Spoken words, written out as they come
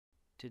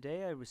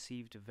Today I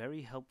received a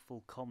very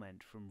helpful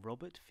comment from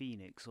Robert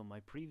Phoenix on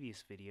my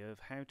previous video of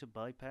how to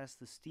bypass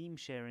the Steam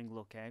sharing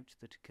lookout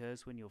that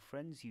occurs when your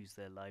friends use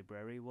their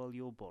library while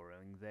you're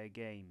borrowing their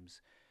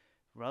games.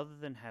 Rather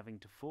than having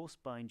to force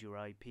bind your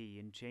IP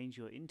and change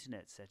your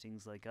internet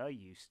settings like I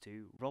used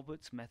to,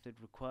 Robert's method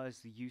requires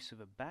the use of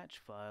a batch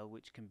file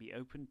which can be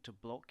opened to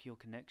block your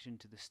connection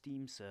to the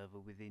Steam server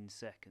within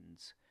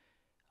seconds.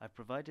 I've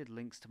provided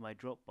links to my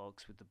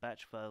Dropbox with the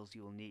batch files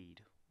you'll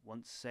need.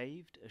 Once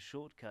saved, a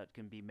shortcut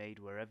can be made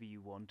wherever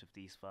you want of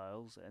these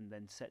files and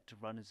then set to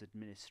run as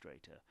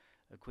administrator.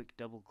 A quick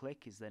double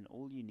click is then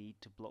all you need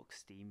to block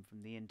Steam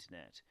from the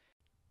internet.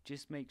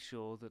 Just make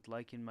sure that,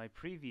 like in my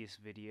previous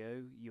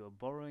video, you are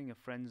borrowing a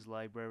friend's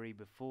library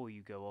before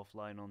you go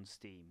offline on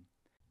Steam.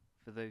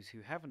 For those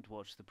who haven't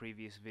watched the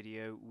previous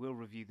video, we'll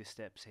review the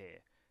steps here.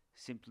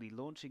 Simply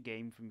launch a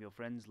game from your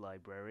friend's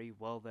library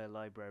while their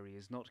library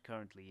is not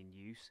currently in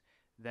use,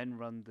 then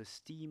run the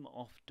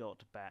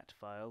steam.off.bat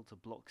file to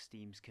block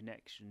Steam's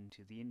connection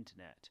to the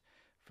internet.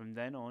 From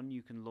then on,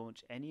 you can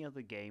launch any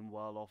other game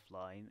while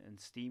offline and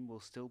Steam will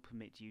still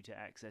permit you to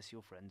access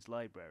your friend's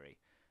library.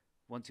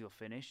 Once you're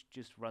finished,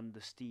 just run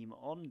the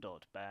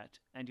steam.on.bat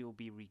and you'll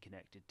be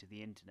reconnected to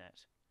the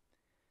internet.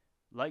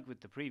 Like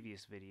with the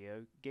previous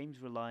video,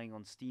 games relying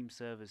on Steam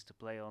servers to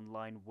play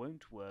online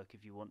won't work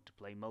if you want to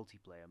play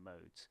multiplayer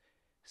modes.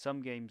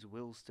 Some games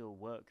will still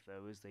work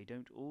though, as they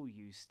don't all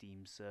use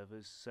Steam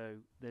servers,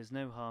 so there's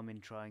no harm in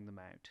trying them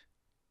out.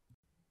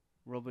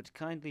 Robert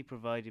kindly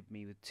provided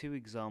me with two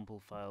example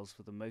files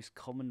for the most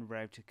common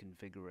router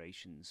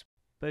configurations.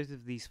 Both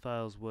of these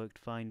files worked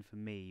fine for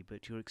me,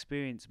 but your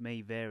experience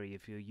may vary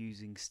if you're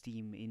using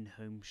Steam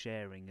in-home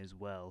sharing as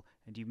well,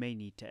 and you may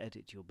need to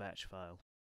edit your batch file.